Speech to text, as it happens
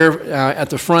At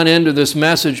the front end of this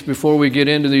message, before we get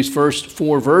into these first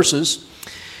 4 verses,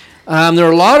 there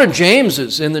are a lot of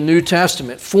Jameses in the New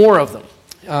Testament, 4 of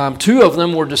them. 2 of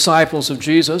them were disciples of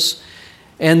Jesus,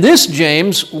 and this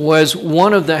James was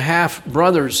one of the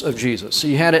half-brothers of Jesus.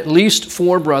 He had at least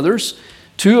 4 brothers.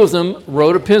 2 of them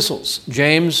wrote epistles,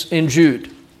 James and Jude.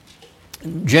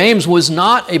 James was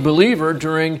not a believer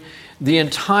during the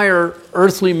entire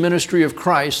earthly ministry of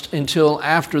Christ until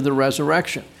after the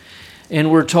resurrection. And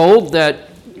we're told that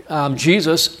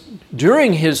Jesus,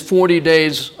 during his 40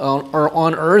 days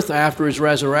on earth after his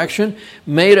resurrection,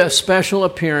 made a special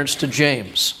appearance to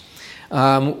James.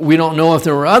 We don't know if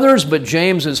there were others, but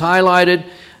James is highlighted,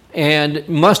 and it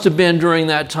must have been during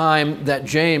that time that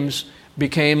James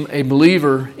became a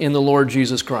believer in the Lord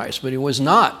Jesus Christ. But he was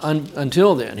not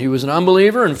until then. He was an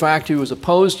unbeliever. In fact, he was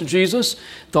opposed to Jesus,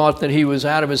 thought that he was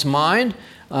out of his mind,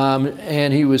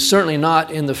 and he was certainly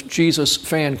not in the Jesus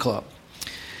fan club.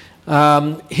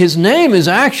 His name is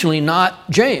actually not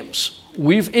James.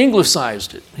 We've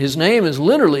anglicized it. His name is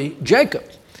literally Jacob.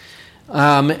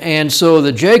 And so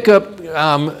the Jacob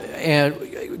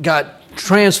got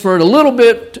transferred a little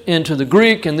bit into the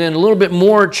Greek, and then a little bit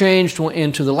more changed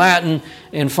into the Latin,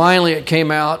 and finally it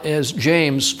came out as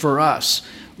James for us.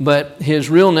 But his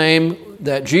real name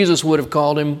that Jesus would have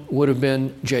called him would have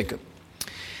been Jacob.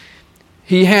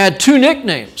 He had 2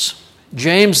 nicknames,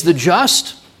 James the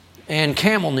Just and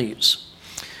Camel Knees.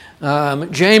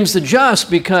 James the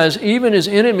Just, because even his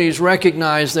enemies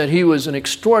recognized that he was an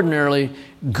extraordinarily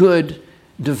good,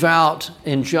 devout,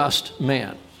 and just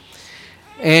man.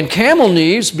 And Camel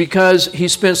Knees, because he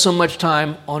spent so much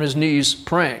time on his knees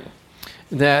praying,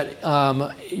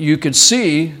 that you could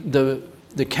see the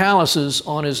calluses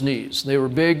on his knees. They were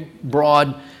big,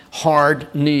 broad,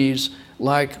 hard knees,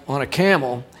 like on a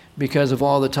camel, because of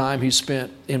all the time he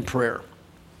spent in prayer.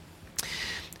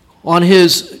 On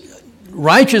his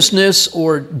righteousness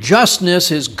or justness,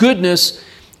 his goodness,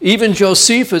 even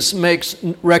Josephus makes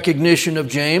recognition of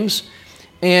James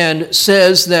and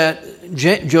says that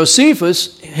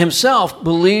Josephus himself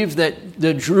believed that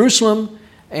the Jerusalem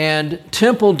and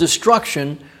temple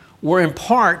destruction were in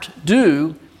part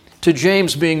due to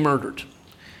James being murdered.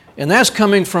 And that's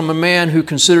coming from a man who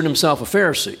considered himself a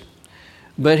Pharisee.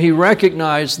 But he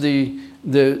recognized the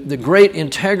great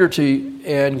integrity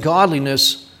and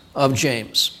godliness of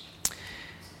James.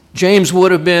 James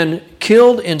would have been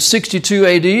killed in 62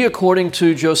 AD, according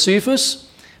to Josephus,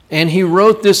 and he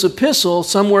wrote this epistle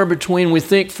somewhere between, we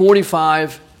think,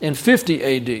 45 and 50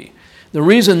 AD. The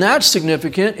reason that's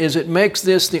significant is it makes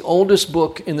this the oldest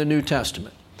book in the New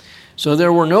Testament. So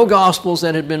there were no Gospels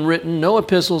that had been written, no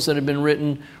epistles that had been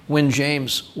written when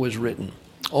James was written.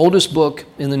 Oldest book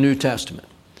in the New Testament.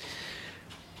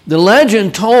 The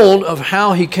legend told of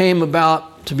how he came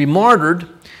about to be martyred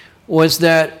was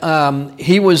that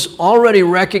he was already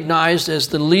recognized as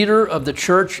the leader of the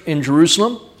church in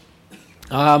Jerusalem.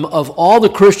 Of all the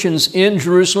Christians in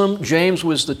Jerusalem, James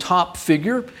was the top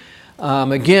figure.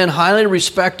 Again, highly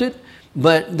respected,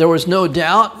 but there was no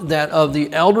doubt that of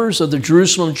the elders of the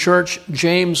Jerusalem church,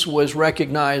 James was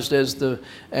recognized as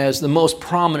the most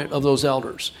prominent of those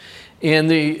elders. In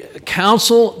the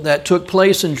council that took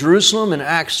place in Jerusalem in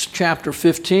Acts chapter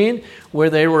 15, where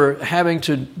they were having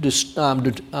to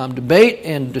debate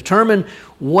and determine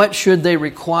what should they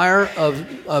require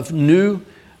of new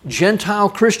Gentile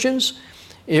Christians,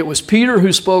 it was Peter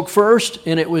who spoke first,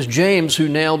 and it was James who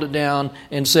nailed it down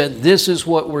and said, this is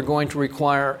what we're going to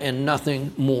require and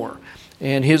nothing more.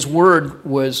 And his word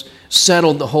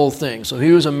settled the whole thing. So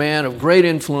he was a man of great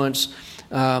influence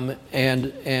and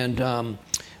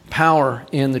power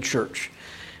in the church.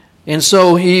 And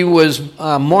so he was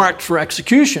marked for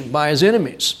execution by his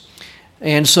enemies.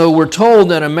 And so we're told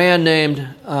that a man named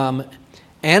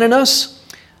Ananias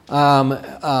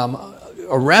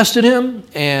arrested him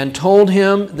and told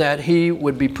him that he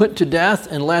would be put to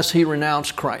death unless he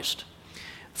renounced Christ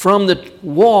from the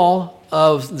wall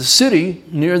of the city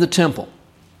near the temple.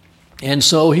 And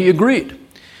so he agreed,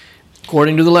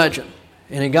 according to the legend.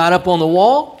 And he got up on the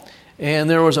wall, and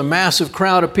there was a massive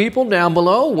crowd of people down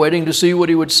below waiting to see what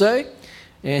he would say.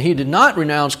 And he did not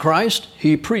renounce Christ.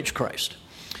 He preached Christ.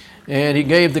 And he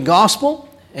gave the gospel,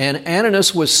 and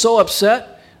Ananias was so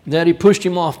upset that he pushed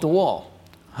him off the wall,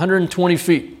 120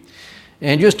 feet.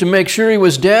 And just to make sure he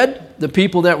was dead, the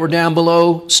people that were down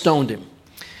below stoned him.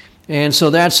 And so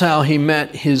that's how he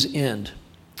met his end.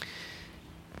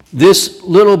 This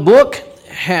little book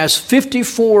has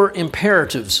 54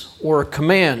 imperatives or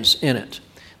commands in it.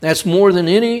 That's more than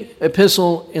any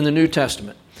epistle in the New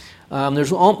Testament.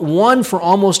 There's one for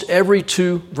almost every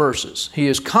 2 verses. He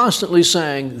is constantly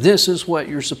saying, this is what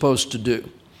you're supposed to do.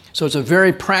 So it's a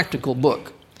very practical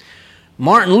book.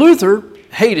 Martin Luther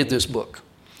hated this book.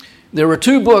 There were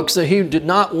two books that he did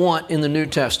not want in the New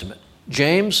Testament,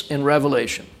 James and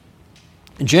Revelation.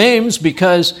 James,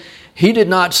 because he did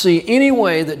not see any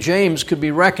way that James could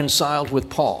be reconciled with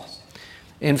Paul.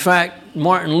 In fact,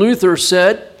 Martin Luther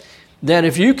said that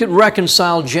if you could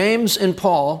reconcile James and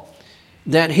Paul,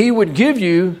 that he would give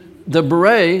you the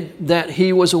beret that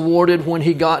he was awarded when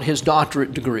he got his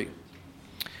doctorate degree.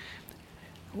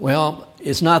 Well,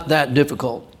 it's not that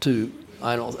difficult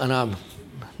and I'm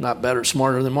not better,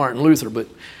 smarter than Martin Luther, but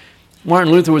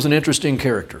Martin Luther was an interesting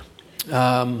character. We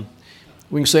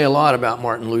can say a lot about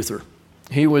Martin Luther.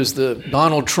 He was the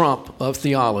Donald Trump of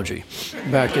theology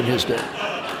back in his day.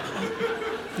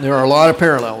 There are a lot of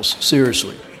parallels,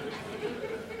 seriously.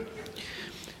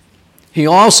 He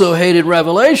also hated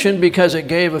Revelation because it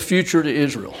gave a future to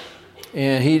Israel,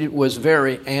 and he was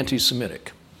very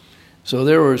anti-Semitic. So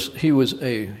he was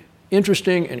an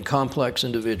interesting and complex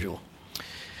individual.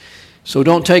 So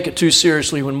don't take it too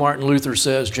seriously when Martin Luther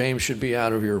says James should be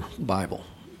out of your Bible.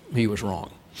 He was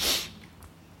wrong.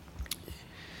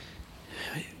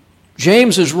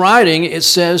 James is writing, it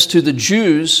says, to the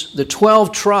Jews, the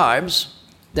 12 tribes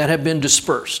that have been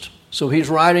dispersed. So he's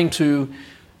writing to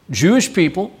Jewish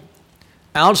people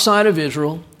outside of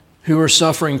Israel who are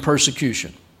suffering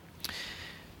persecution.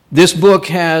 This book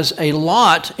has a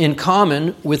lot in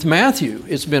common with Matthew,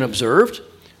 it's been observed,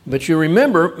 but you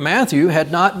remember Matthew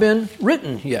had not been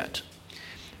written yet.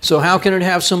 So how can it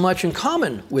have so much in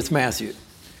common with Matthew?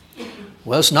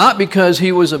 Well, it's not because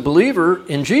he was a believer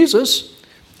in Jesus,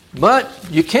 but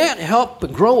you can't help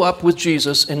but grow up with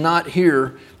Jesus and not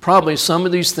hear probably some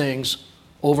of these things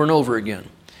over and over again.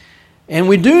 And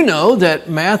we do know that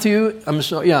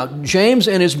James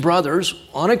and his brothers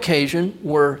on occasion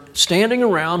were standing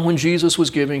around when Jesus was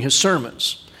giving his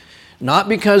sermons. Not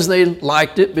because they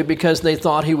liked it, but because they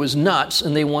thought he was nuts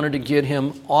and they wanted to get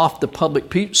him off the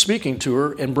public speaking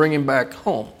tour and bring him back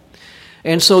home.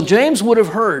 And so James would have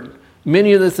heard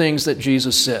many of the things that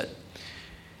Jesus said.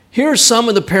 Here's some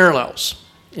of the parallels,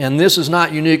 and this is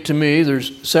not unique to me.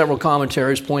 There's several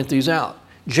commentaries point these out.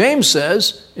 James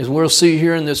says, as we'll see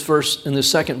here in this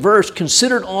second verse,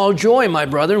 consider it all joy, my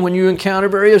brethren, when you encounter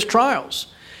various trials.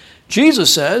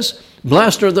 Jesus says,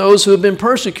 blessed are those who have been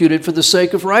persecuted for the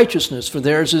sake of righteousness, for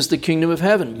theirs is the kingdom of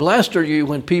heaven. Blessed are you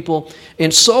when people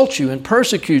insult you and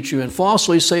persecute you and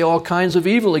falsely say all kinds of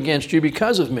evil against you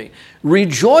because of me.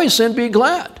 Rejoice and be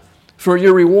glad, for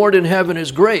your reward in heaven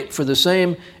is great, for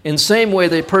in same way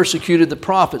they persecuted the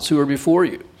prophets who were before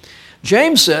you.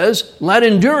 James says, let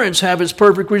endurance have its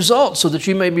perfect result, so that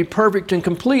you may be perfect and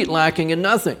complete, lacking in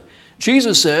nothing.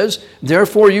 Jesus says,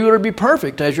 therefore you are to be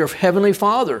perfect, as your heavenly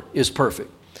Father is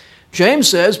perfect. James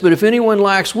says, but if anyone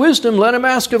lacks wisdom, let him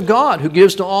ask of God, who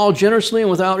gives to all generously and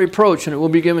without reproach, and it will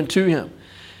be given to him.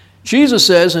 Jesus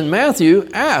says in Matthew,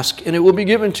 ask, and it will be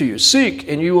given to you. Seek,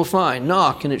 and you will find.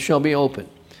 Knock, and it shall be opened.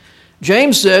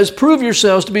 James says, prove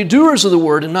yourselves to be doers of the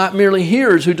word, and not merely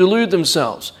hearers who delude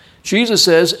themselves. Jesus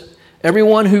says,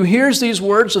 everyone who hears these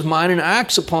words of mine and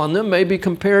acts upon them may be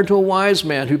compared to a wise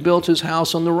man who built his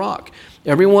house on the rock.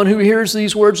 Everyone who hears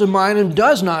these words of mine and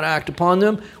does not act upon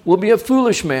them will be a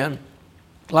foolish man,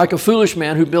 like a foolish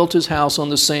man who built his house on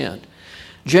the sand.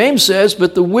 James says,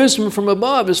 but the wisdom from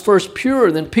above is first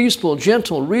pure, then peaceful,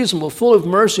 gentle, reasonable, full of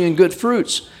mercy and good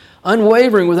fruits,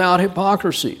 unwavering, without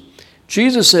hypocrisy.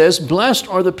 Jesus says, blessed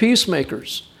are the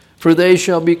peacemakers, for they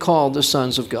shall be called the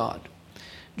sons of God.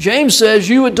 James says,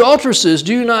 you adulteresses,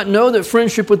 do you not know that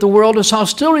friendship with the world is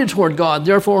hostility toward God?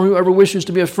 Therefore, whoever wishes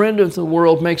to be a friend of the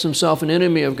world makes himself an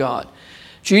enemy of God.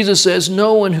 Jesus says,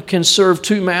 no one who can serve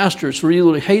two masters, for he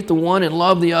will hate the one and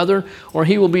love the other, or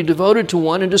he will be devoted to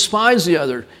one and despise the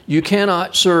other. You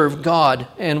cannot serve God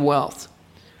and wealth.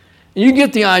 And you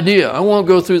get the idea. I won't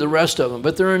go through the rest of them,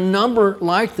 but there are a number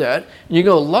like that. And you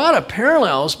go, a lot of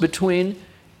parallels between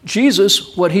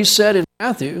Jesus, what he said in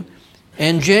Matthew,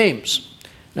 and James.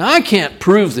 Now, I can't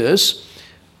prove this,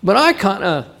 but I kind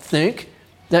of think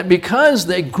that because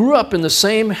they grew up in the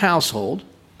same household,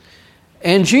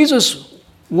 and Jesus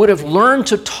would have learned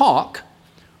to talk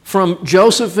from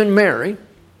Joseph and Mary,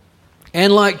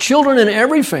 and like children in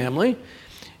every family,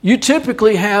 you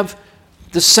typically have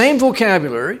the same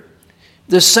vocabulary,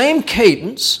 the same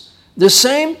cadence, the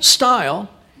same style,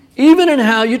 even in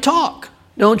how you talk,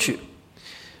 don't you?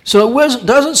 So it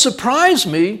doesn't surprise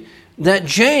me that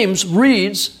James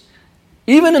reads,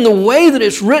 even in the way that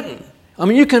it's written. I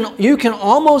mean, you can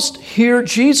almost hear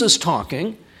Jesus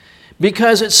talking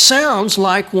because it sounds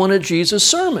like one of Jesus'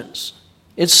 sermons.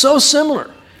 It's so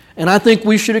similar. And I think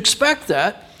we should expect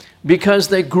that because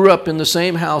they grew up in the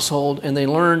same household and they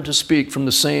learned to speak from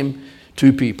the same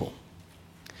two people.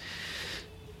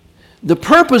 The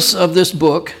purpose of this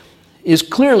book is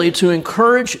clearly to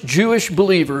encourage Jewish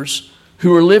believers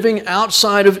who are living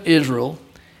outside of Israel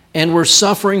and were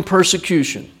suffering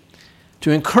persecution,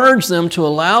 to encourage them to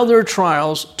allow their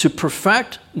trials to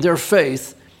perfect their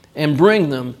faith and bring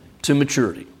them to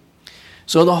maturity.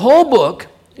 So the whole book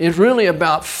is really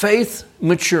about faith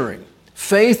maturing,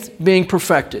 faith being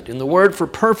perfected. And the word for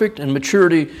perfect and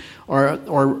maturity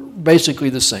are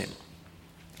basically the same.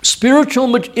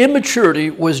 Spiritual immaturity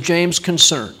was James'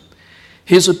 concern.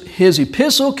 His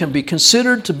epistle can be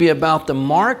considered to be about the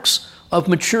marks of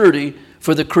maturity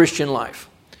for the Christian life.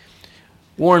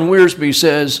 Warren Wiersbe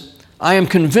says, I am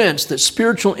convinced that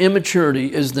spiritual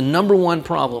immaturity is the number one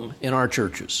problem in our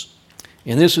churches.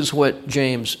 And this is what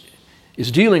James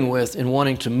is dealing with in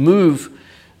wanting to move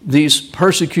these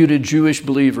persecuted Jewish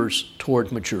believers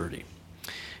toward maturity.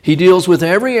 He deals with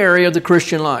every area of the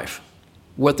Christian life.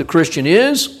 What the Christian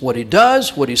is, what he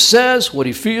does, what he says, what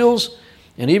he feels,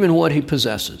 and even what he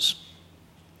possesses.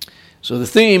 So the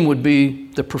theme would be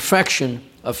the perfection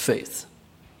of faith.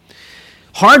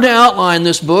 Hard to outline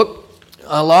this book.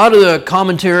 A lot of the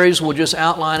commentaries will just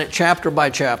outline it chapter by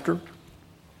chapter.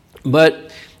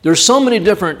 But there's so many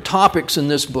different topics in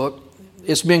this book.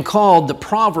 It's been called the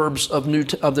Proverbs of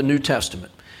the New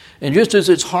Testament. And just as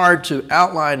it's hard to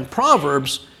outline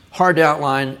Proverbs, hard to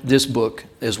outline this book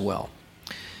as well.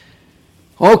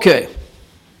 Okay.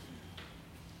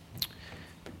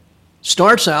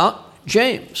 Starts out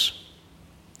James,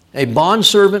 a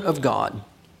bondservant of God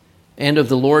and of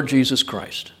the Lord Jesus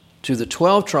Christ, to the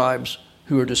 12 tribes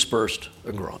who are dispersed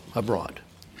abroad.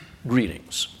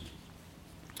 Greetings.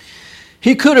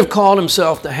 He could have called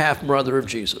himself the half-brother of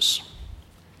Jesus.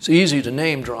 It's easy to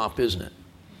name drop, isn't it?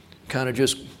 Kind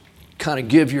of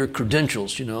give your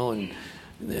credentials, and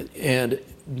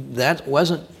that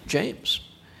wasn't James.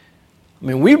 I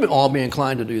mean, we'd all be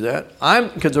inclined to do that.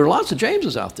 Because there are lots of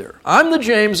Jameses out there. I'm the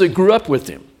James that grew up with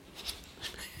him.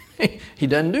 He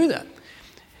doesn't do that.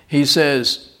 He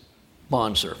says,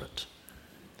 bondservant.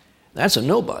 That's a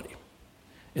nobody.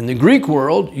 In the Greek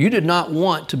world, you did not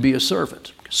want to be a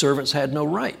servant. Servants had no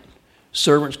right.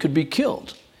 Servants could be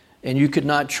killed, and you could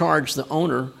not charge the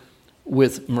owner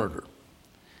with murder.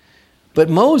 But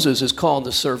Moses is called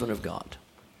the servant of God.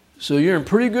 So you're in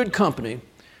pretty good company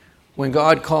when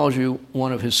God calls you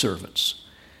one of his servants.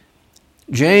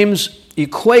 James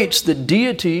equates the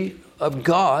deity of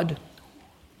God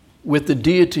with the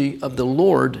deity of the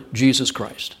Lord Jesus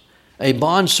Christ, a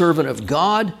bondservant of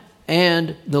God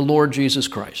and the Lord Jesus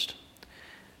Christ.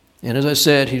 And as I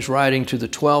said, he's writing to the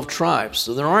 12 tribes,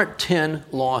 so there aren't 10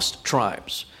 lost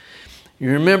tribes.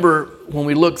 You remember when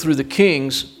we looked through the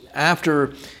Kings,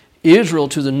 after Israel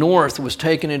to the north was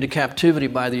taken into captivity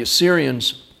by the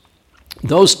Assyrians,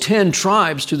 those 10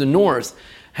 tribes to the north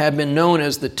have been known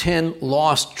as the 10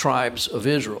 lost tribes of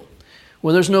Israel.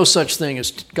 Well, there's no such thing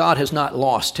as God has not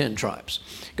lost 10 tribes.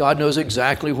 God knows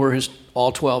exactly where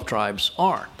all 12 tribes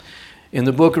are. In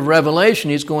the book of Revelation,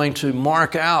 he's going to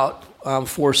mark out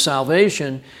for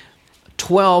salvation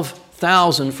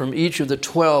 12,000 from each of the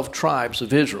 12 tribes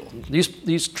of Israel.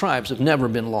 These tribes have never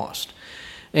been lost.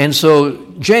 And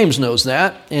so James knows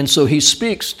that, and so he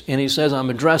speaks, and he says, I'm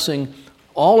addressing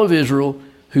all of Israel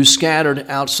who scattered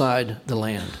outside the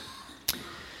land.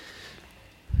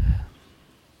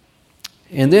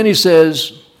 And then he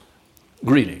says,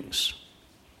 greetings.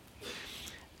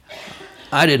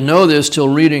 I didn't know this till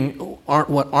reading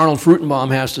what Arnold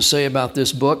Fruchtenbaum has to say about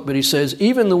this book, but he says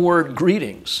even the word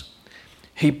greetings,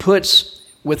 he puts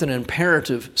with an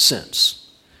imperative sense.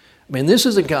 I mean, this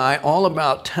is a guy all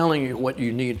about telling you what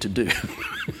you need to do.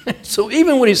 So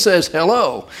even when he says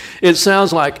hello, it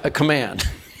sounds like a command.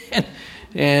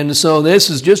 And so this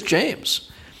is just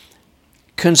James.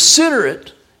 Consider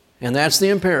it, and that's the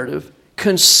imperative,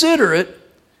 consider it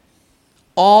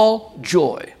all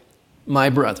joy, my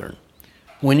brethren,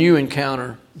 when you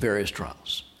encounter various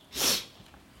trials.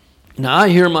 Now, I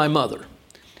hear my mother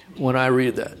when I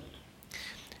read that.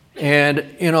 And,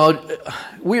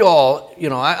 we all,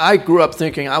 I grew up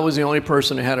thinking I was the only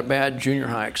person who had a bad junior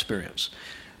high experience.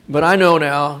 But I know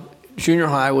now junior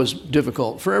high was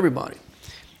difficult for everybody.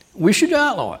 We should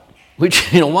outlaw it.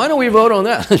 Why don't we vote on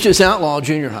that? Let's just outlaw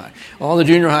junior high. All the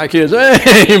junior high kids,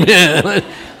 hey, man,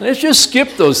 let's just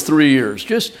skip those 3 years.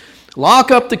 Just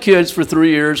lock up the kids for 3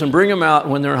 years and bring them out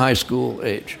when they're high school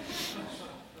age.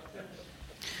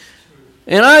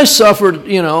 And I suffered,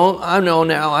 I know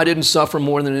now I didn't suffer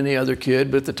more than any other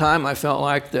kid, but at the time I felt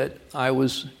like that I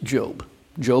was Job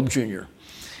Jr.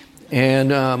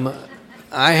 And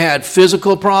I had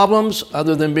physical problems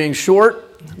other than being short.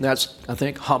 That's, I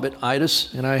think,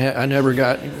 hobbititis, and I never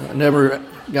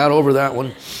got over that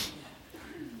one.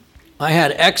 I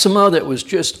had eczema that was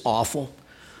just awful.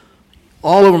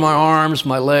 All over my arms,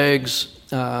 my legs.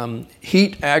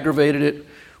 Heat aggravated it.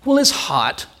 Well, it's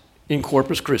hot in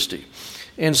Corpus Christi.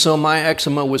 And so my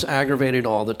eczema was aggravated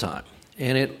all the time.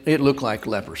 And it looked like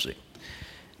leprosy.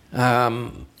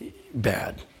 Bad.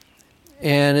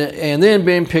 And then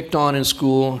being picked on in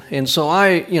school. And so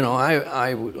I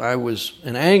was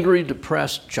an angry,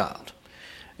 depressed child.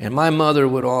 And my mother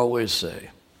would always say,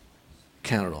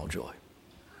 count it all joy.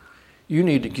 You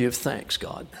need to give thanks,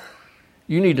 God.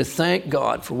 You need to thank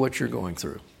God for what you're going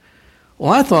through.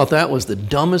 Well, I thought that was the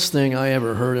dumbest thing I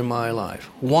ever heard in my life.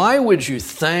 Why would you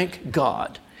thank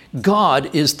God?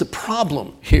 God is the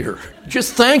problem here.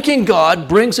 Just thanking God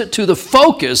brings it to the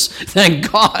focus that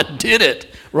God did it,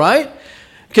 right?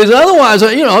 Because otherwise,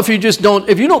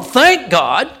 if you don't thank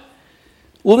God,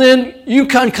 well, then you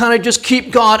can kind of just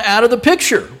keep God out of the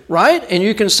picture, right? And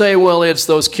you can say, well, it's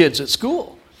those kids at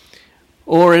school,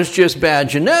 or it's just bad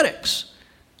genetics.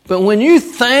 But when you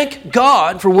thank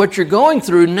God for what you're going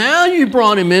through, now you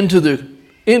brought him into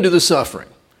the suffering.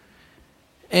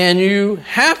 And you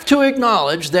have to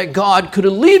acknowledge that God could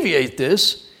alleviate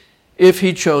this if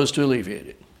he chose to alleviate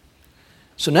it.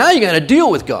 So now you got to deal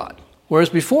with God. Whereas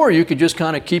before you could just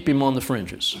kind of keep him on the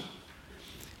fringes.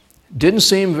 Didn't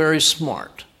seem very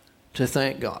smart to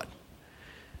thank God.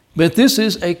 But this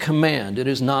is a command. It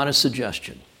is not a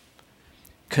suggestion.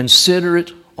 Consider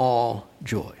it all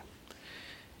joy.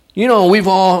 We've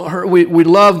all heard, we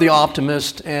love the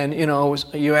optimist, and,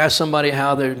 you ask somebody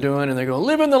how they're doing, and they go,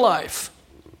 living the life.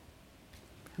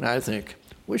 And I think,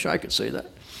 wish I could say that.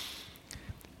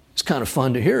 It's kind of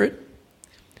fun to hear it.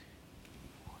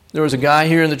 There was a guy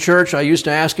here in the church, I used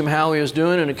to ask him how he was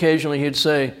doing, and occasionally he'd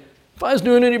say, if I was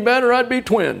doing any better, I'd be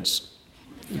twins.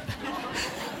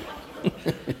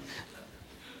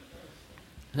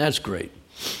 That's great.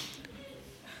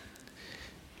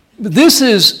 But this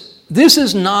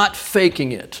is not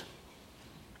faking it.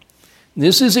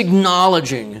 This is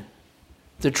acknowledging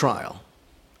the trial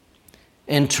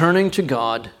and turning to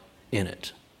God in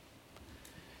it.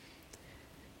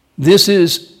 This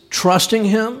is trusting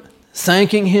him,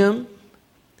 thanking him,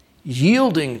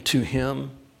 yielding to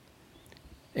him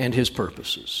and his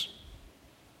purposes.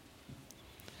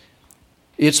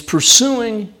 It's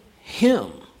pursuing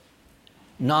him,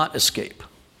 not escape.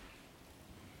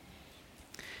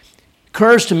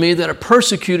 Occurs to me that a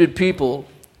persecuted people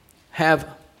have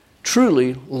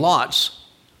truly lots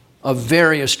of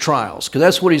various trials. Because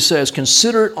that's what he says,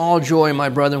 consider it all joy, my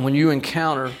brethren, when you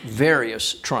encounter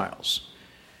various trials.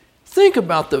 Think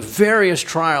about the various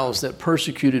trials that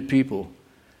persecuted people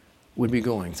would be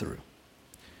going through.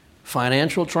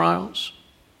 Financial trials,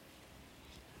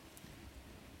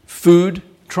 food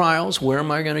trials, where am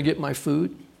I going to get my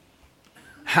food?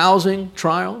 Housing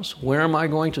trials, where am I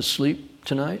going to sleep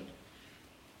tonight?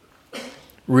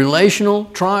 Relational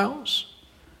trials,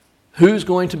 who's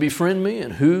going to befriend me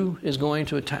and who is going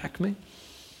to attack me?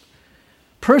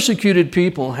 Persecuted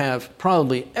people have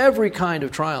probably every kind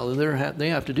of trial that they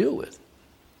have to deal with,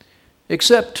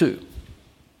 except two: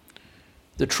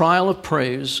 the trial of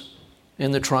praise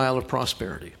and the trial of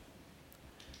prosperity.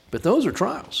 But those are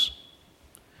trials.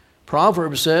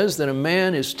 Proverbs says that a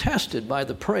man is tested by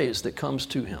the praise that comes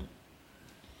to him.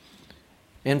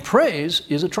 And praise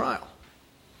is a trial.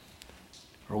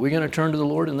 Are we going to turn to the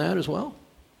Lord in that as well?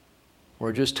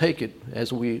 Or just take it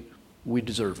as we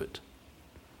deserve it?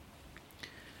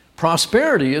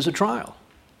 Prosperity is a trial.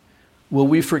 Will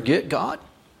we forget God?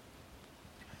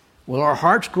 Will our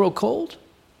hearts grow cold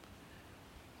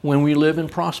when we live in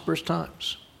prosperous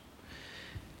times?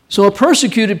 So a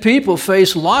persecuted people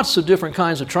face lots of different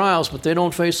kinds of trials, but they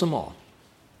don't face them all.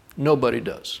 Nobody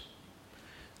does.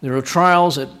 There are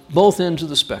trials at both ends of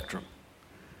the spectrum.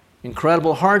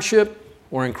 Incredible hardship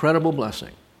or incredible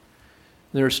blessing.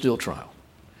 There's still trial.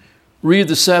 Read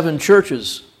the 7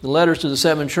 churches, the letters to the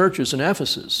 7 churches in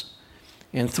Ephesus.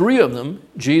 And 3 of them,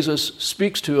 Jesus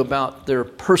speaks to about their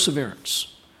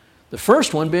perseverance. The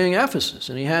first one being Ephesus,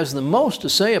 and he has the most to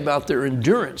say about their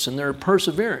endurance and their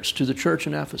perseverance to the church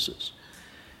in Ephesus.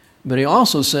 But he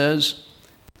also says,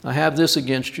 I have this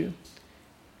against you.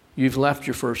 You've left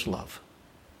your first love.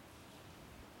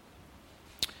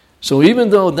 So even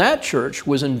though that church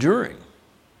was enduring,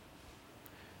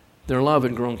 their love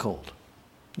had grown cold.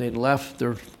 They'd left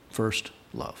their first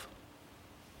love.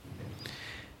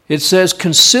 It says,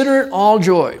 consider it all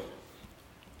joy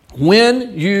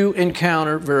when you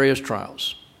encounter various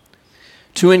trials.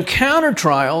 To encounter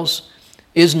trials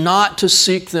is not to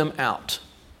seek them out.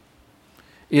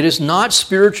 It is not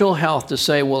spiritual health to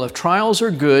say, well, if trials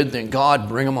are good, then God,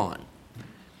 bring them on.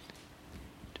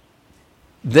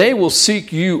 They will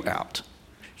seek you out.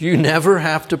 You never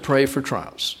have to pray for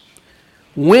trials.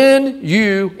 When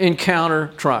you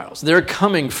encounter trials, they're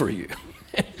coming for you.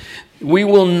 We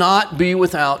will not be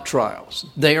without trials.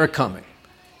 They are coming.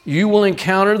 You will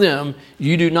encounter them.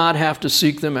 You do not have to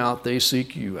seek them out. They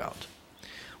seek you out.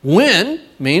 When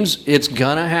means it's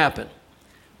going to happen.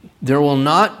 There will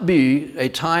not be a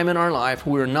time in our life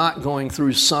where we're not going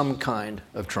through some kind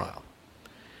of trial.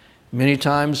 Many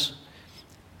times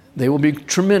they will be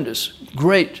tremendous,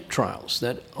 great trials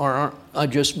that are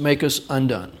just make us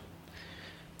undone.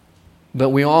 But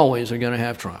we always are going to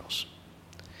have trials.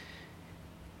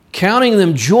 Counting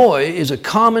them joy is a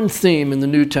common theme in the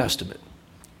New Testament.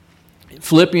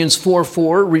 Philippians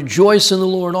 4:4, rejoice in the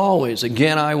Lord always.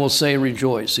 Again, I will say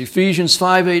rejoice. Ephesians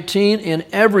 5:18, in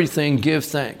everything give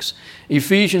thanks.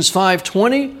 Ephesians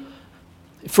 5:20,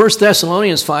 1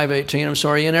 Thessalonians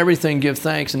 5:18, in everything give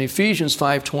thanks. And Ephesians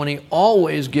 5:20,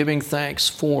 always giving thanks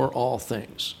for all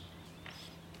things.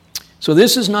 So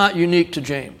this is not unique to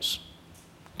James,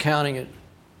 counting it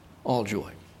all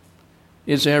joy.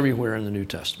 It's everywhere in the New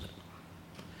Testament.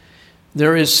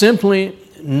 There is simply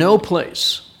no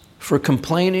place for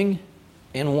complaining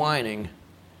and whining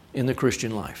in the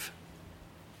Christian life.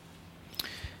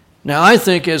 Now, I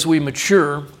think as we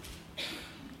mature,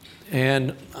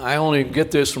 and I only get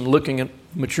this from looking at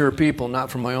mature people, not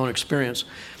from my own experience,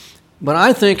 but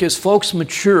I think as folks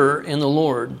mature in the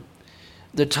Lord,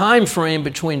 the time frame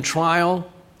between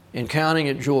trial and counting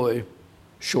it joy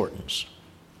shortens.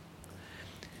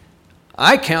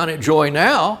 I count it joy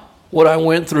now, what I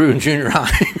went through in junior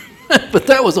high, but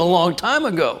that was a long time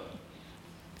ago.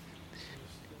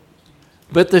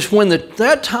 But when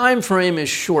that time frame is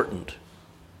shortened,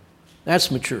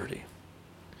 that's maturity.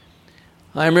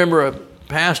 I remember a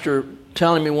pastor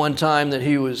telling me one time that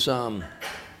he was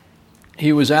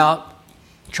out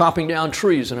chopping down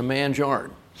trees in a man's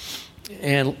yard.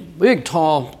 And big,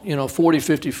 tall, 40,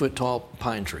 50 foot tall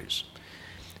pine trees.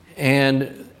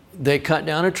 And they cut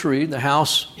down a tree.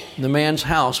 The man's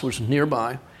house was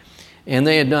nearby. And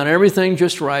they had done everything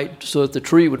just right so that the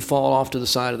tree would fall off to the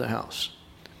side of the house.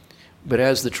 But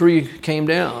as the tree came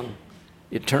down,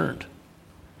 it turned.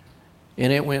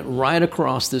 And it went right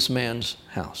across this man's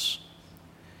house.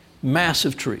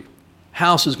 Massive tree.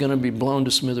 House is going to be blown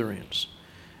to smithereens.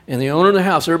 And the owner of the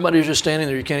house, everybody's just standing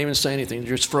there. You can't even say anything.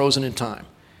 You're just frozen in time.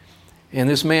 And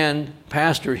this man,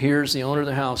 pastor, hears the owner of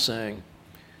the house saying,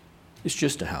 it's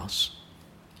just a house.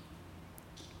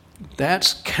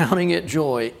 That's counting it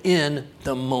joy in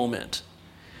the moment.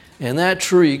 And that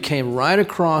tree came right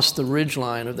across the ridge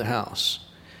line of the house.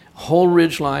 Whole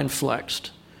ridge line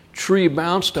flexed. Tree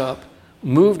bounced up,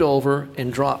 moved over,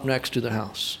 and dropped next to the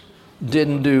house.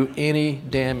 Didn't do any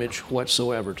damage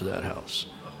whatsoever to that house.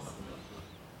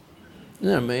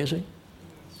 Isn't that amazing?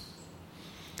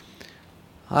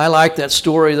 I like that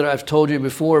story that I've told you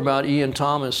before about Ian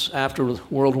Thomas after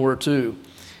World War II.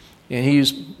 And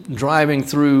he's driving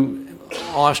through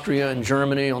Austria and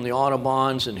Germany on the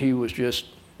Autobahns, and he was just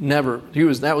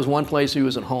that was one place he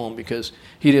was at home because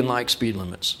he didn't like speed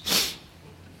limits.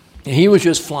 And he was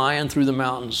just flying through the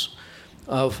mountains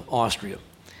of Austria.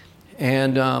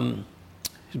 And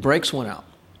his brakes went out.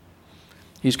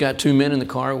 He's got two men in the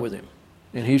car with him.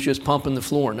 And he's just pumping the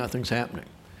floor. Nothing's happening.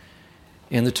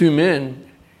 And the two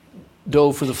men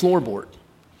dove for the floorboard.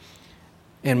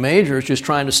 And Major is just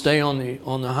trying to stay on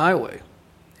the highway.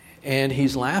 And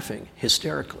he's laughing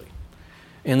hysterically.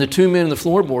 And the two men in the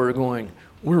floorboard are going,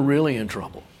 we're really in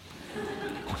trouble.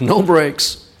 No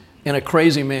brakes and a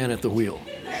crazy man at the wheel.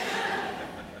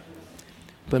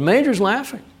 But Major's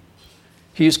laughing.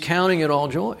 He's counting it all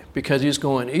joy because he's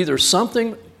going, either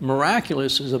something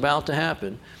miraculous is about to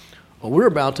happen or we're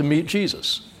about to meet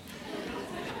Jesus.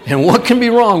 And what can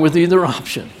be wrong with either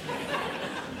option?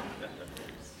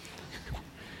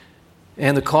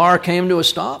 And the car came to a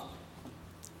stop.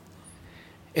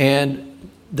 And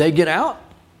they get out.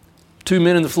 Two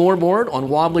men in the floorboard on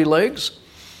wobbly legs.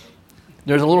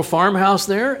 There's a little farmhouse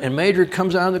there, and Major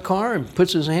comes out of the car and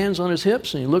puts his hands on his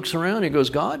hips, and he looks around and he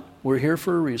goes, God, we're here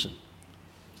for a reason.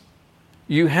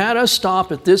 You had us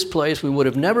stop at this place. We would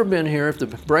have never been here if the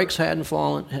brakes hadn't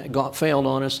failed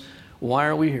on us. Why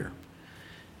are we here?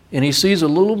 And he sees a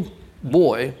little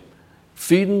boy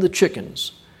feeding the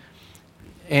chickens,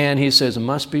 and he says, it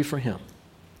must be for him.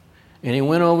 And he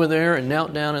went over there and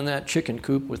knelt down in that chicken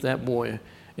coop with that boy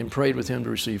and prayed with him to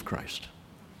receive Christ.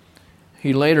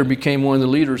 He later became one of the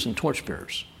leaders and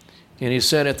torchbearers. And he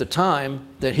said at the time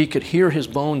that he could hear his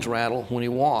bones rattle when he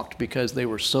walked because they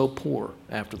were so poor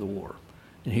after the war.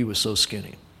 and he was so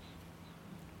skinny.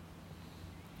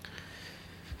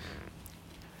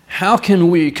 How can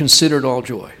we consider it all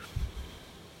joy?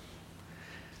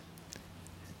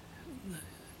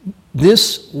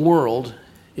 This world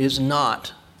is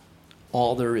not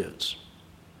all there is.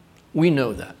 We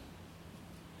know that.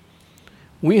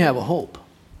 We have a hope.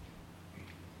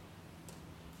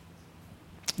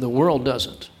 The world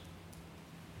doesn't.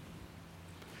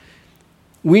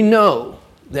 We know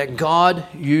that God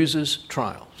uses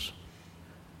trials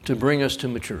to bring us to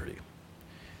maturity.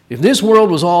 If this world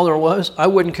was all there was, I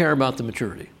wouldn't care about the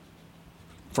maturity,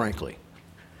 frankly.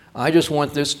 I just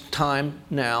want this time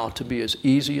now to be as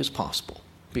easy as possible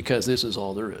because this is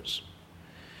all there is.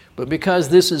 But because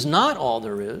this is not all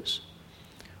there is,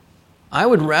 I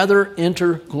would rather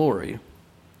enter glory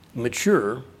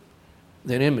mature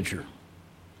than immature.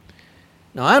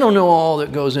 Now, I don't know all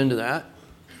that goes into that,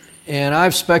 and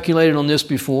I've speculated on this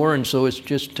before, and so it's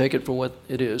just take it for what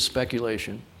it is,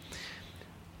 speculation.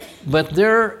 But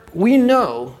we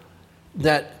know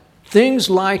that things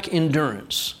like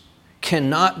endurance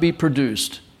cannot be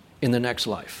produced in the next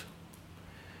life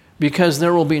because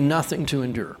there will be nothing to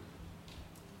endure.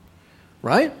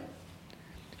 Right?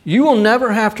 You will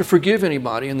never have to forgive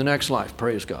anybody in the next life,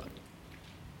 praise God.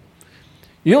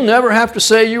 You'll never have to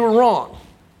say you were wrong.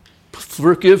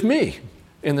 Forgive me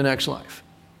in the next life.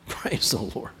 Praise the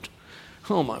Lord.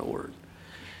 Oh, my word.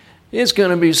 It's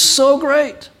going to be so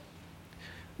great.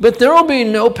 But there will be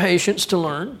no patience to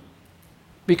learn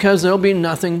because there will be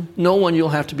no one you'll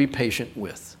have to be patient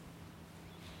with.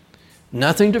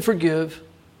 Nothing to forgive,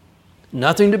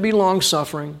 nothing to be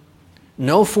long-suffering,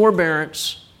 no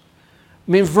forbearance.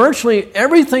 I mean, virtually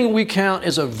everything we count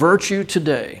as a virtue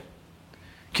today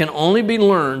can only be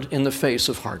learned in the face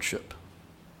of hardship.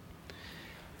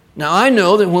 Now, I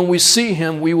know that when we see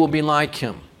him, we will be like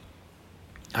him.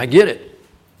 I get it.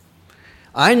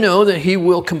 I know that he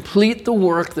will complete the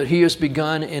work that he has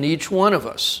begun in each one of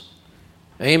us.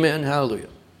 Amen. Hallelujah.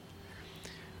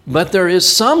 But there is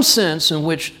some sense in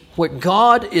which what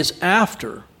God is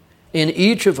after in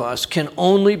each of us can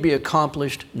only be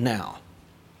accomplished now.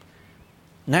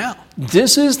 Now,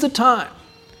 this is the time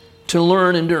to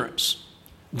learn endurance.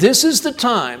 This is the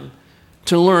time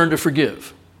to learn to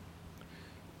forgive.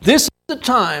 This is the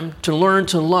time to learn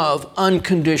to love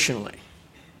unconditionally.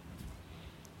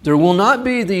 There will not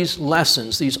be these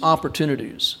lessons, these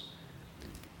opportunities,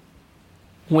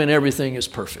 when everything is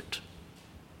perfect.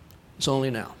 It's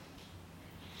only now.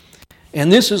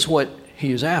 And this is what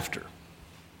he is after.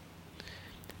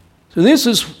 So this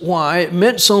is why it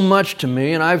meant so much to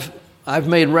me, and I've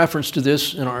made reference to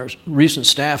this in our recent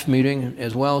staff meeting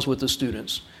as well as with the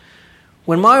students.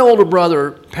 When my older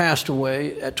brother passed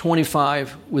away at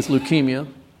 25 with leukemia,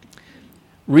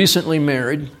 recently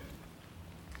married,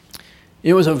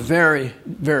 it was a very,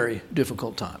 very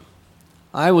difficult time.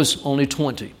 I was only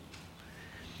 20.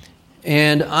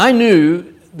 And I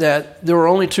knew that there were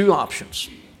only two options: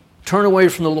 turn away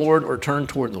from the Lord or turn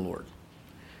toward the Lord.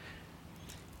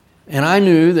 And I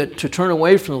knew that to turn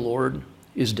away from the Lord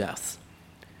is death.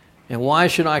 And why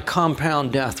should I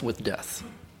compound death with death?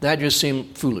 That just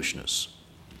seemed foolishness.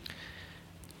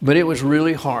 But it was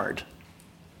really hard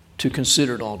to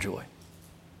consider it all joy.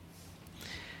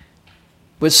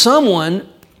 But someone,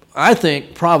 I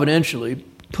think providentially,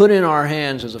 put in our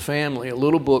hands as a family a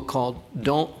little book called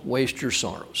Don't Waste Your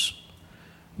Sorrows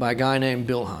by a guy named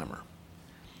Bill Heimer.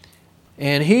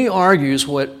 And he argues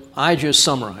what I just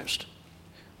summarized.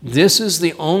 This is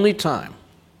the only time,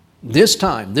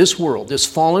 this world, this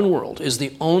fallen world, is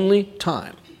the only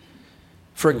time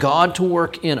for God to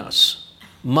work in us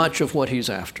much of what he's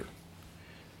after.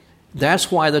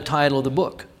 That's why the title of the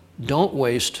book, Don't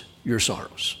Waste Your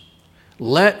Sorrows.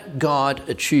 Let God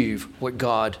achieve what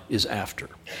God is after.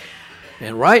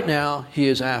 And right now, he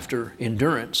is after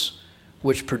endurance,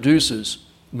 which produces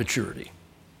maturity.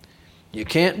 You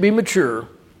can't be mature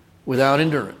without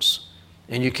endurance,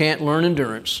 and you can't learn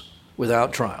endurance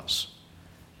without trials.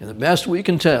 And the best we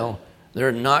can tell, there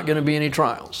are not going to be any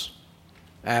trials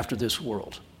after this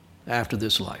world, after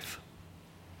this life.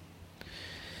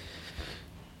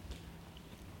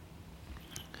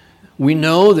 We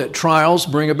know that trials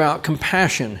bring about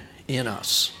compassion in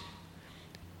us,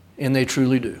 and they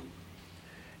truly do.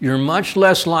 You're much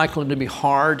less likely to be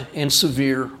hard and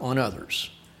severe on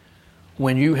others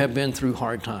when you have been through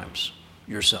hard times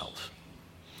yourself.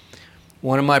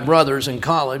 One of my brothers in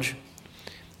college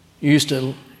used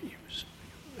to,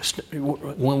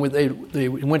 when they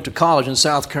went to college in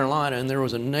South Carolina, and there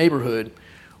was a neighborhood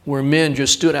where men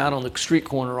just stood out on the street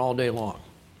corner all day long,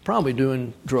 probably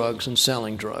doing drugs and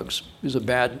selling drugs. It was a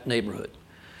bad neighborhood.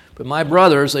 But my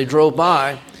brothers, they drove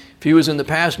by, If he was in the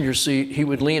passenger seat, he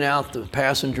would lean out the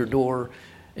passenger door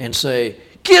and say,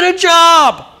 "Get a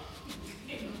job!"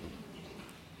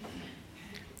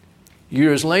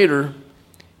 Years later,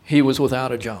 he was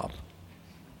without a job.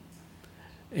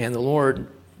 And the Lord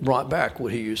brought back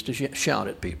what he used to shout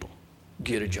at people,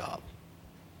 "Get a job."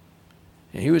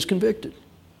 And he was convicted.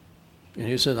 And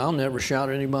he said, "I'll never shout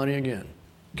at anybody again,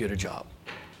 get a job,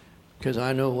 because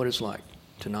I know what it's like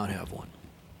to not have one."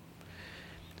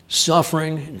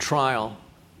 Suffering and trial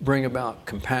bring about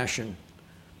compassion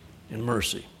and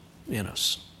mercy in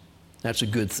us. That's a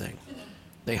good thing.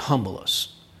 They humble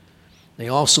us. They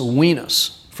also wean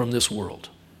us from this world.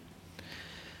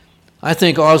 I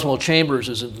think Oswald Chambers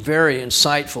is very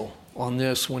insightful on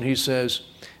this when he says,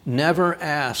 never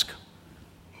ask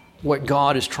what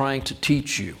God is trying to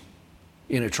teach you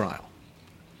in a trial.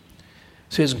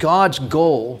 He says God's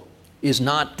goal is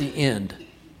not the end.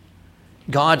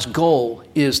 God's goal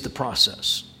is the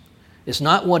process. It's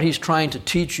not what he's trying to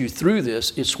teach you through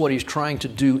this, it's what he's trying to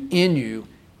do in you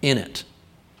in it.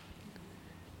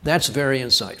 That's very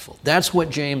insightful. That's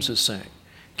what James is saying.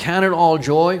 Count it all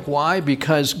joy. Why?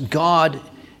 Because God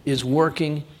is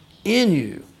working in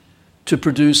you to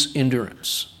produce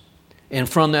endurance. And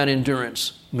from that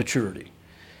endurance, maturity.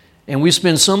 And we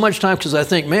spend so much time, because I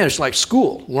think, man, it's like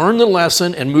school. Learn the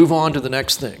lesson and move on to the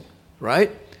next thing,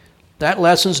 right? That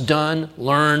lesson's done,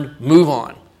 learned, move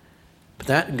on. But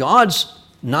that God's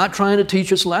not trying to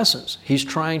teach us lessons. He's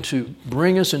trying to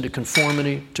bring us into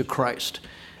conformity to Christ.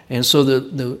 And so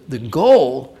the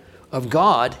goal of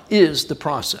God is the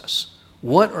process.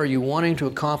 What are you wanting to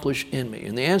accomplish in me?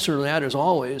 And the answer to that is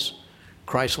always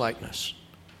Christ-likeness,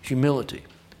 humility,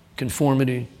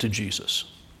 conformity to Jesus.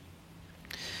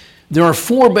 There are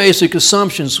 4 basic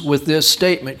assumptions with this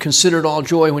statement. Consider it all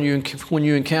joy when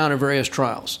you encounter various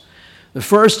trials. The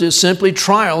first is simply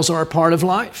trials are a part of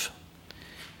life.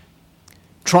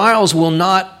 Trials will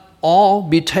not all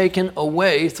be taken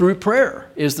away through prayer,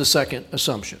 is the second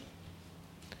assumption.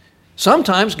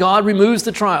 Sometimes God removes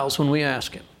the trials when we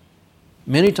ask him.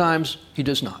 Many times he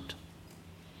does not.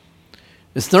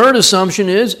 The third assumption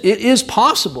is it is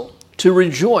possible to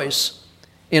rejoice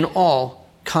in all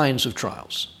kinds of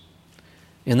trials.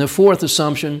 And the fourth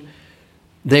assumption,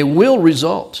 they will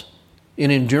result in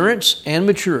endurance and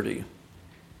maturity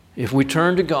if we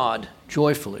turn to God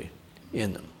joyfully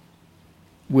in them.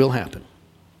 Will happen.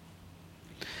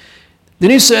 Then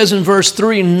he says in verse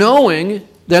 3, knowing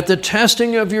that the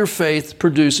testing of your faith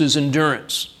produces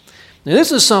endurance. Now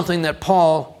this is something that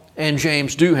Paul and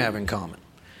James do have in common.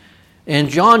 In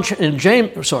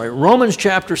Romans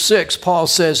chapter 6, Paul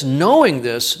says, knowing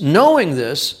this,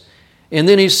 and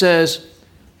then he says,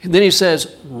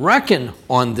 reckon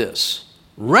on this.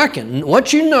 Reckon,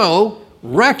 what you know,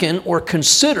 reckon or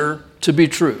consider to be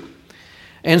true.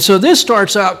 And so this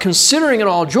starts out considering it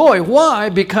all joy. Why?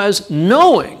 Because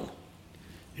knowing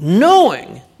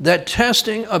that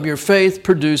testing of your faith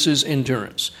produces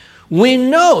endurance. We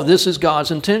know this is God's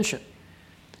intention.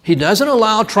 He doesn't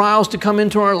allow trials to come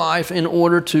into our life in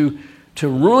order to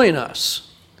ruin us,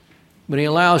 but he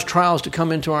allows trials to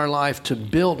come into our life to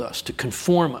build us, to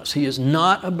conform us. He is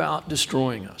not about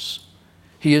destroying us.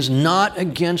 He is not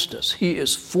against us. He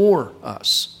is for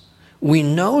us. We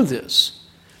know this.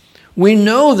 We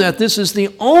know that this is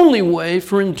the only way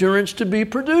for endurance to be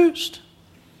produced,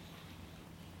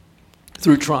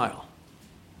 through trial.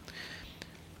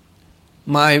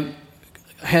 I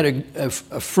had a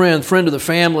friend of the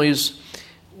family's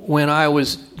when I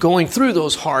was going through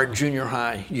those hard junior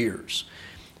high years.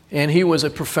 And he was a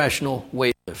professional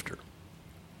weightlifter.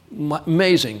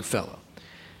 Amazing fellow.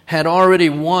 Had already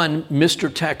won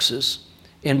Mr. Texas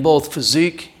in both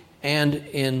physique and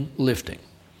in lifting.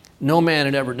 No man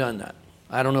had ever done that.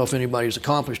 I don't know if anybody's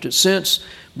accomplished it since,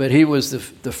 but he was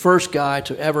the first guy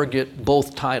to ever get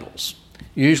both titles.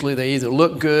 Usually they either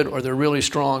look good or they're really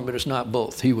strong, but it's not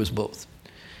both. He was both.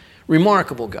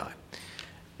 Remarkable guy.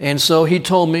 And so he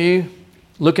told me,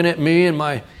 looking at me and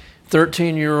my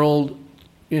 13-year-old,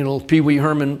 Pee Wee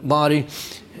Herman body,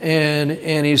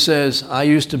 and he says, I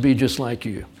used to be just like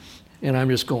you. And I'm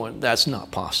just going, that's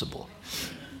not possible.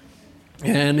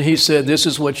 And he said, this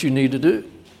is what you need to do.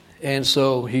 And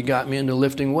so he got me into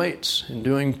lifting weights and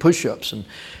doing push-ups and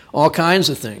all kinds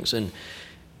of things.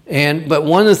 But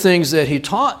one of the things that he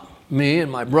taught me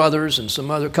and my brothers and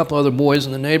couple other boys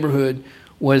in the neighborhood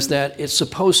was that it's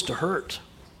supposed to hurt.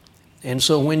 And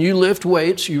so when you lift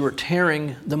weights, you are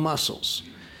tearing the muscles.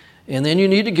 And then you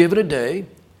need to give it a day,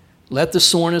 let the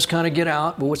soreness kind of get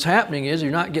out. But what's happening is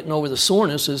you're not getting over the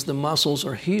soreness as the muscles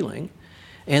are healing.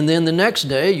 And then the next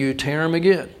day you tear them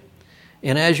again.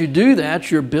 And as you do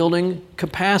that, you're building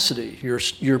capacity.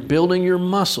 You're building your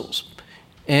muscles.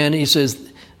 And he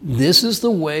says, this is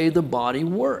the way the body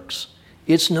works.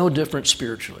 It's no different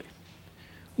spiritually.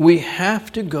 We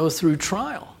have to go through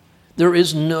trial. There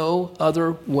is no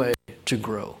other way to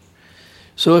grow.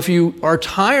 So if you are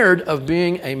tired of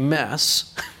being a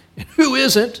mess, who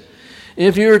isn't?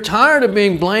 If you're tired of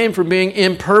being blamed for being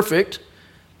imperfect,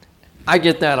 I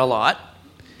get that a lot,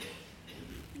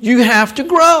 you have to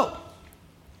grow.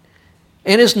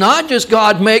 And it's not just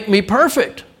God make me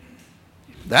perfect.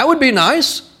 That would be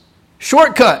nice.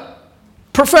 Shortcut.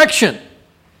 Perfection.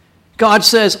 God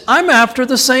says, I'm after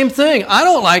the same thing. I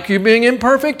don't like you being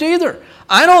imperfect either.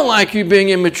 I don't like you being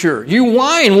immature. You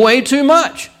whine way too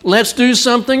much. Let's do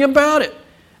something about it.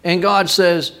 And God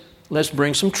says, let's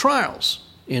bring some trials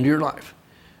into your life.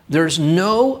 There's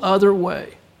no other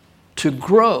way to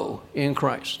grow in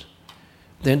Christ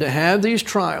than to have these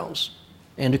trials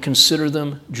and to consider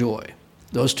them joy.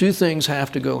 Those two things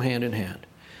have to go hand in hand.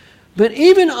 But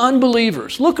even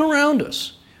unbelievers, look around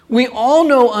us. We all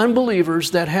know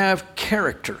unbelievers that have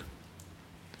character.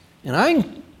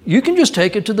 And you can just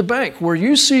take it to the bank. Where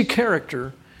you see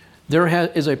character, there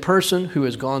is a person who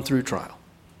has gone through trial.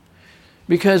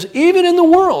 Because even in the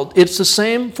world, it's the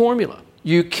same formula.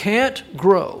 You can't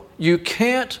grow. You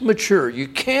can't mature. You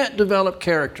can't develop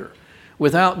character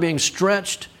without being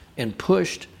stretched and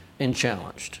pushed and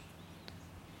challenged.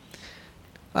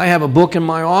 I have a book in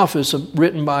my office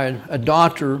written by a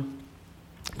doctor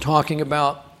talking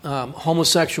about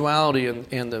homosexuality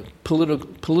and the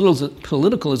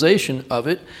politicalization of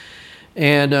it.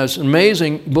 And it's an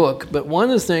amazing book. But one of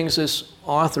the things this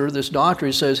author, this doctor,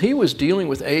 he says he was dealing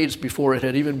with AIDS before it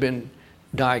had even been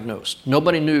diagnosed.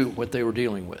 Nobody knew what they were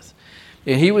dealing with.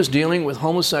 And he was dealing with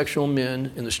homosexual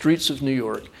men in the streets of New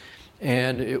York.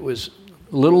 And it was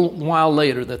a little while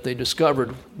later that they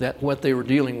discovered that what they were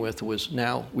dealing with was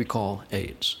now we call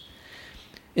AIDS.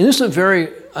 And this is a very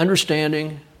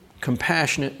understanding,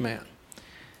 compassionate man.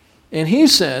 And he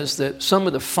says that some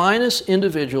of the finest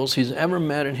individuals he's ever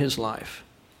met in his life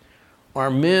are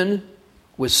men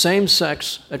with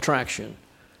same-sex attraction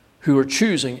who are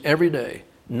choosing every day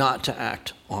not to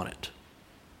act on it.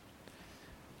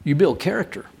 You build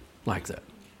character like that.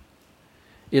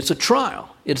 It's a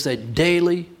trial. It's a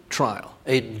daily trial,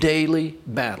 a daily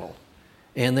battle.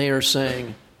 And they are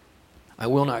saying, I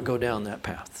will not go down that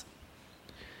path.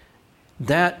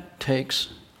 That takes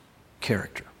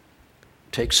character,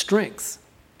 takes strength.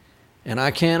 And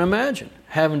I can't imagine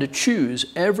having to choose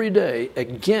every day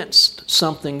against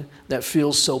something that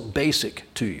feels so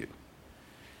basic to you.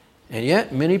 And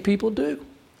yet, many people do.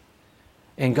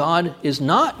 And God is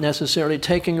not necessarily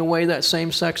taking away that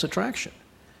same-sex attraction.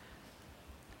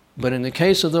 But in the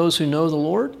case of those who know the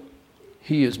Lord,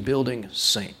 He is building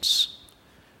saints.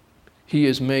 He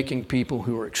is making people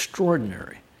who are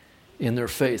extraordinary in their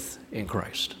faith in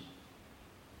Christ.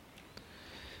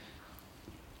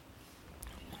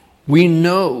 We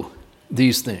know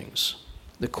these things.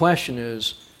 The question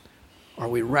is, are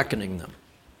we reckoning them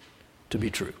to be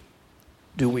true?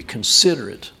 Do we consider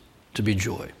it to be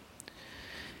joy?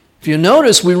 If you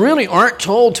notice, we really aren't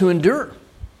told to endure.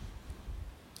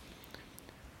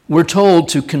 We're told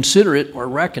to consider it or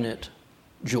reckon it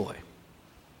joy.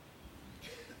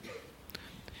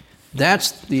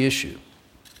 That's the issue.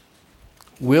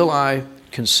 Will I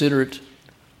consider it,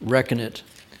 reckon it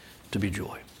to be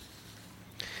joy?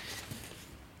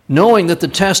 Knowing that the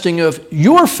testing of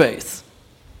your faith,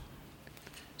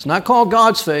 it's not called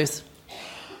God's faith,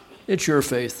 it's your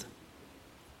faith.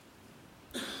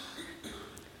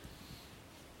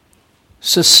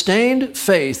 Sustained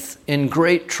faith in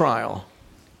great trial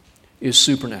is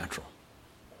supernatural.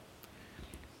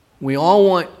 We all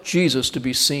want Jesus to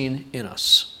be seen in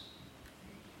us.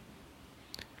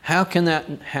 How can that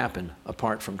happen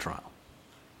apart from trial?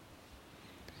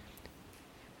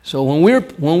 So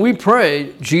when we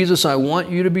pray, Jesus, I want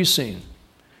you to be seen,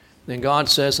 then God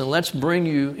says, and let's bring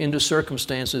you into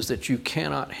circumstances that you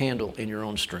cannot handle in your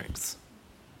own strength.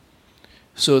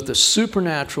 So that the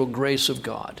supernatural grace of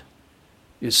God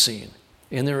is seen.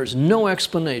 And there is no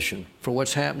explanation for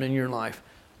what's happening in your life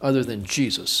other than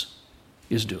Jesus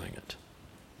is doing it.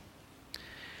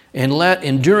 And let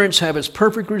endurance have its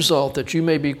perfect result, that you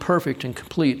may be perfect and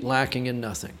complete, lacking in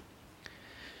nothing.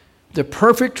 The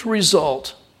perfect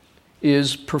result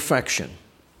is perfection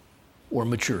or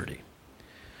maturity.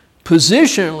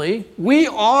 Positionally, we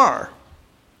are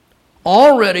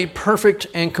already perfect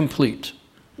and complete,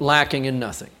 lacking in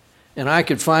nothing. And I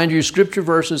could find you scripture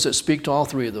verses that speak to all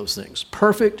three of those things.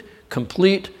 Perfect,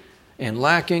 complete, and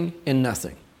lacking in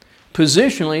nothing.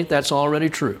 Positionally, that's already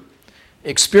true.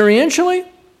 Experientially,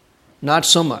 not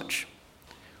so much.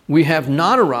 We have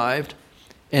not arrived,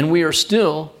 and we are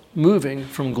still moving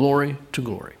from glory to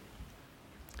glory.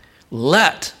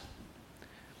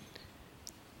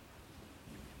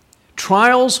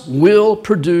 Trials will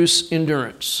produce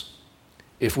endurance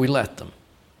if we let them.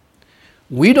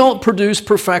 We don't produce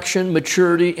perfection,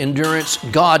 maturity, endurance.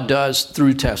 God does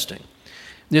through testing.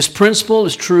 This principle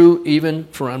is true even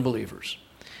for unbelievers.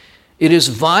 It is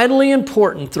vitally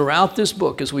important throughout this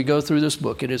book, as we go through this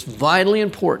book, it is vitally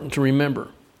important to remember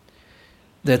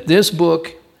that this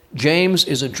book, James,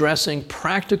 is addressing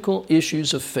practical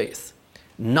issues of faith,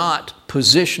 not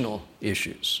positional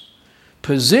issues.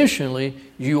 Positionally,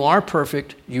 you are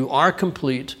perfect, you are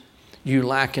complete, you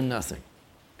lack in nothing.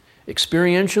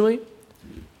 Experientially,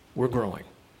 we're growing.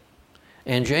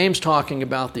 And James talking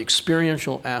about the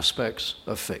experiential aspects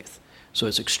of faith. So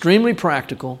it's extremely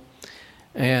practical,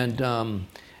 and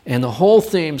the whole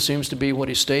theme seems to be what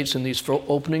he states in these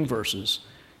opening verses: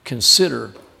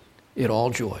 consider it all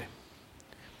joy.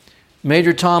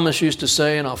 Major Thomas used to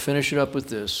say, and I'll finish it up with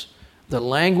this, the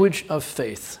language of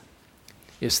faith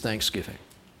is thanksgiving.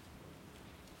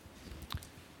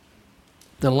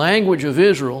 The language of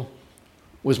Israel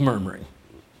was murmuring.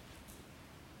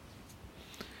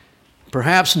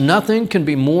 Perhaps nothing can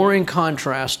be more in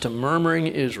contrast to murmuring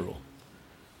Israel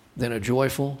than a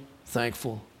joyful,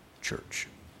 thankful church.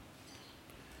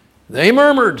 They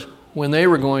murmured when they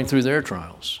were going through their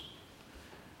trials.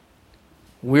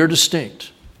 We're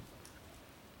distinct.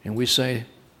 And we say,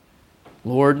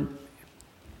 Lord,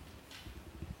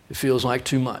 it feels like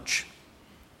too much.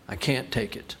 I can't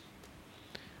take it.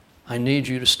 I need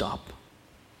you to stop,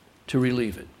 to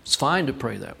relieve it. It's fine to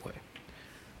pray that way.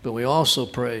 But we also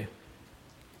pray,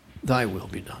 thy will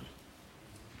be done.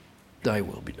 Thy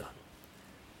will be done.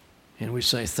 And we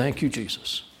say, thank you,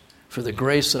 Jesus, for the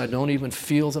grace that I don't even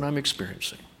feel that I'm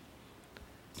experiencing.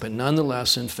 But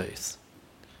nonetheless, in faith,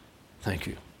 thank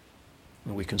you.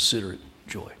 And we consider it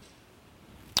joy.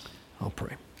 I'll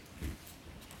pray.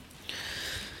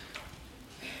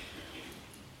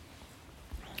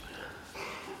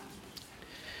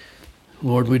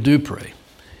 Lord, we do pray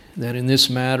that in this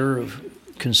matter of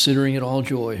considering it all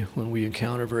joy when we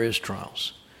encounter various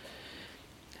trials,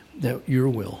 that your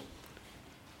will,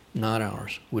 not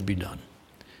ours, would be done.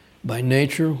 By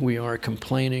nature, we are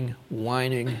complaining,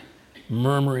 whining,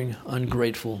 murmuring,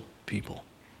 ungrateful people.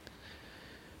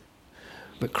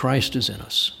 But Christ is in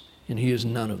us, and he is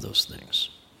none of those things.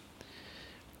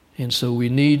 And so we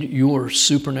need your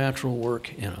supernatural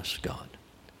work in us, God,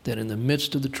 that in the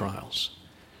midst of the trials,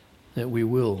 that we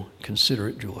will consider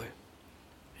it joy.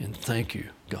 And thank you,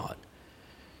 God.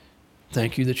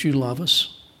 Thank you that you love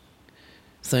us.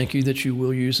 Thank you that you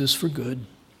will use this for good.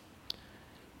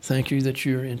 Thank you that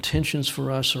your intentions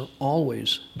for us are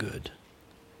always good,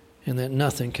 and that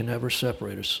nothing can ever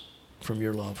separate us from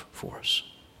your love for us.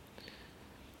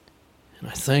 And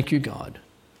I thank you, God,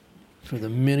 for the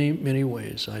many, many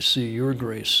ways I see your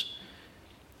grace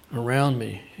around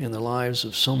me in the lives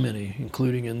of so many,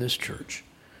 including in this church,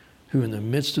 who in the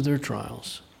midst of their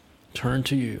trials turn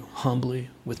to you humbly,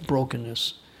 with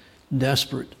brokenness,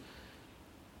 desperate,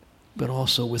 but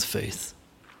also with faith.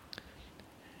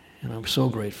 And I'm so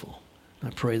grateful.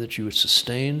 I pray that you would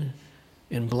sustain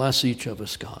and bless each of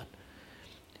us, God,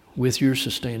 with your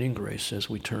sustaining grace as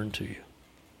we turn to you.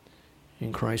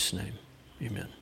 In Christ's name, amen.